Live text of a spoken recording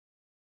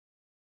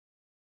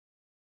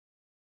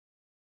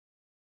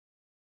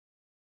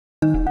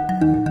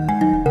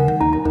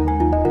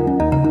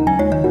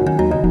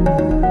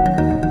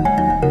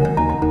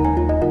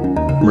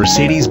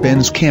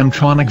Mercedes-Benz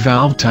Camtronic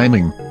valve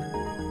timing.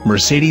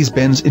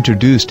 Mercedes-Benz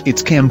introduced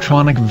its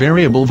Camtronic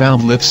variable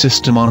valve lift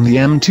system on the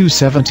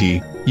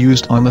M270,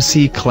 used on the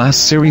C-Class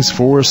Series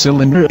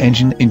 4-cylinder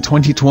engine in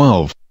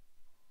 2012.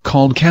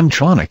 Called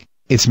Camtronic,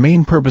 its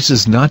main purpose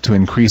is not to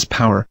increase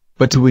power,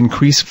 but to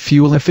increase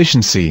fuel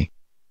efficiency.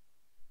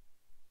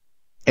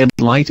 At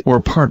light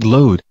or part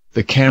load,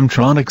 the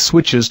Camtronic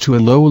switches to a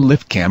low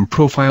lift cam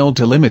profile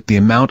to limit the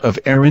amount of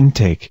air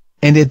intake,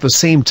 and at the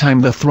same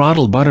time the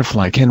throttle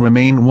butterfly can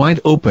remain wide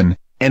open,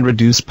 and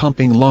reduce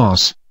pumping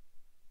loss.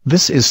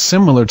 This is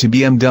similar to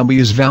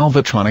BMW's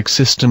Valvetronic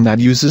system that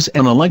uses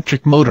an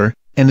electric motor,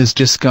 and is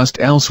discussed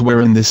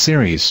elsewhere in this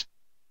series.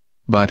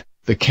 But,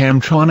 the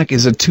Camtronic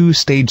is a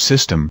two-stage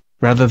system,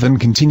 rather than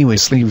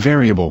continuously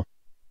variable.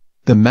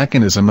 The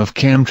mechanism of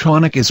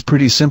Camtronic is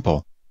pretty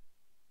simple.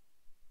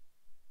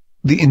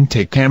 The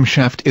intake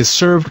camshaft is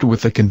served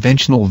with a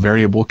conventional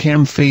variable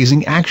cam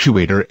phasing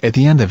actuator at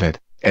the end of it,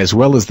 as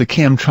well as the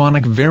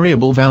Camtronic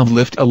variable valve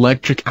lift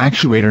electric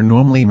actuator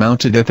normally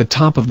mounted at the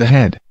top of the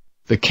head.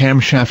 The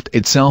camshaft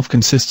itself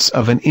consists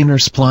of an inner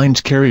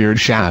splined carrier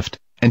shaft,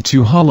 and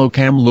two hollow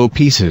cam low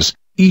pieces,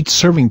 each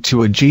serving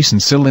two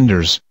adjacent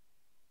cylinders.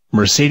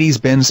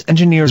 Mercedes-Benz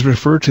engineers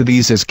refer to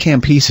these as cam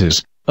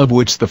pieces, of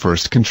which the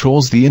first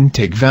controls the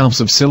intake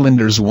valves of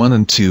cylinders 1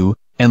 and 2,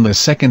 and the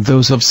second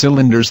those of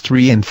cylinders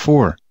 3 and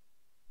 4.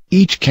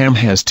 Each cam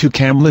has two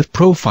cam lift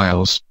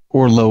profiles,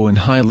 or low and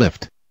high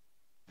lift.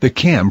 The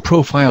cam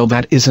profile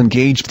that is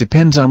engaged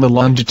depends on the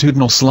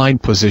longitudinal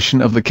slide position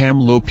of the cam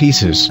low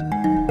pieces.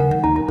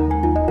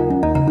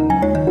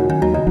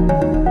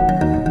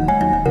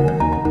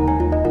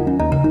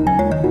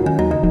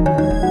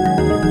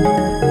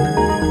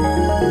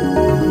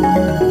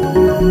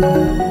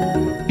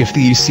 If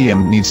the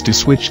ECM needs to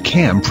switch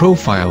cam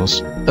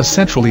profiles, a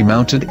centrally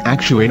mounted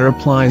actuator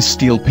applies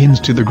steel pins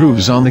to the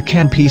grooves on the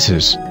cam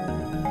pieces.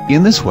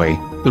 In this way,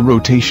 the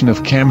rotation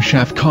of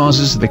camshaft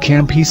causes the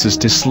cam pieces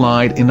to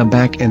slide in a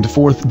back and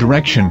forth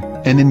direction,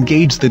 and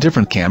engage the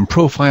different cam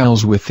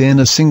profiles within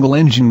a single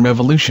engine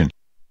revolution.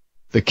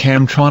 The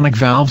Camtronic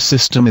valve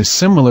system is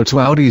similar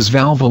to Audi's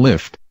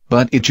Valvelift,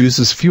 but it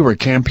uses fewer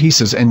cam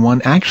pieces and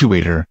one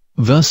actuator,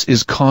 thus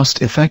is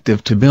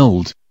cost-effective to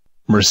build.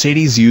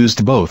 Mercedes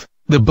used both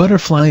the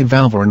butterfly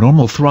valve or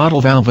normal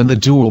throttle valve and the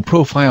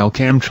dual-profile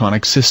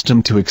Camtronic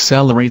system to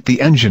accelerate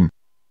the engine.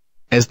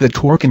 As the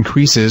torque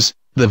increases,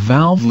 the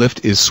valve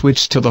lift is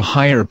switched to the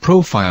higher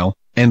profile,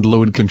 and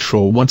load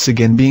control once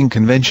again being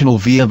conventional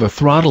via the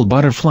throttle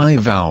butterfly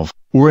valve,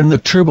 or in the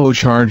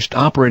turbocharged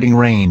operating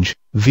range,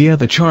 via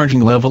the charging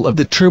level of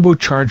the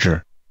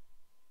turbocharger.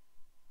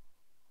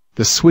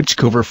 The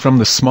switchover from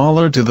the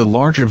smaller to the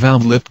larger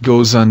valve lift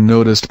goes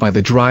unnoticed by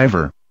the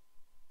driver.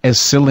 As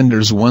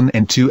cylinders 1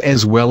 and 2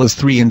 as well as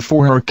 3 and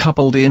 4 are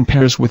coupled in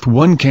pairs with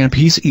one cam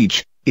piece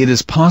each, it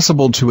is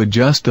possible to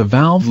adjust the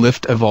valve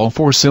lift of all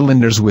 4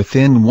 cylinders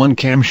within one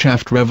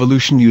camshaft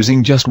revolution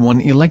using just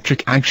one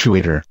electric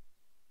actuator.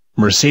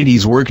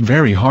 Mercedes worked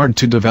very hard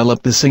to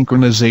develop the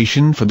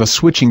synchronization for the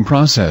switching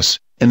process,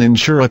 and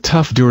ensure a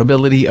tough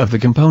durability of the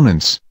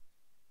components.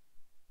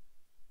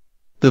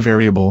 The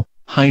variable,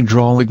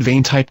 hydraulic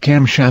vane-type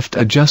camshaft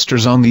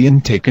adjusters on the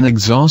intake and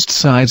exhaust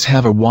sides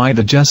have a wide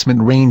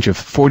adjustment range of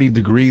 40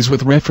 degrees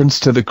with reference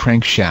to the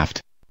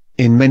crankshaft.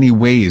 In many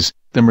ways,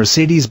 the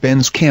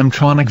Mercedes-Benz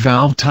Camtronic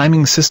valve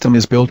timing system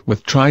is built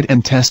with tried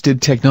and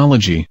tested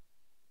technology.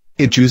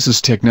 It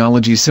uses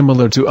technology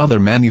similar to other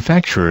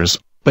manufacturers,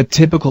 but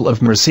typical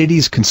of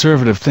Mercedes'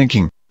 conservative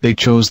thinking, they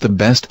chose the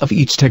best of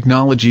each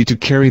technology to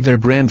carry their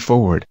brand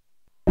forward.